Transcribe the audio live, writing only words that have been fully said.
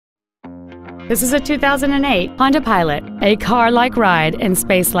This is a 2008 Honda Pilot, a car-like ride and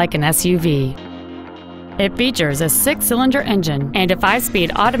space like an SUV. It features a 6-cylinder engine and a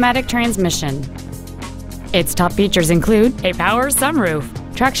 5-speed automatic transmission. Its top features include a power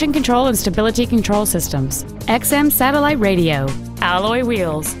sunroof, traction control and stability control systems, XM satellite radio, alloy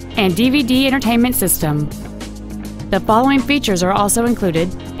wheels, and DVD entertainment system. The following features are also included: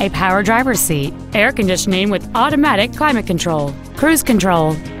 a power driver's seat, air conditioning with automatic climate control, cruise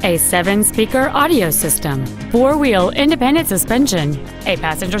control, a 7-speaker audio system, 4-wheel independent suspension, a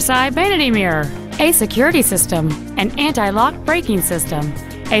passenger side vanity mirror, a security system, an anti-lock braking system,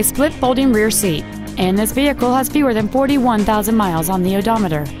 a split folding rear seat, and this vehicle has fewer than 41,000 miles on the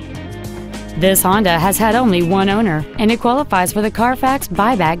odometer. This Honda has had only one owner, and it qualifies for the Carfax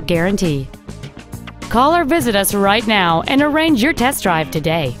buyback guarantee. Call or visit us right now and arrange your test drive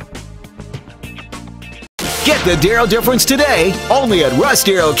today. Get the Darrow difference today, only at Russ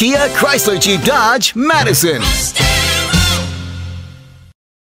Darrow Kia, Chrysler Jeep Dodge, Madison.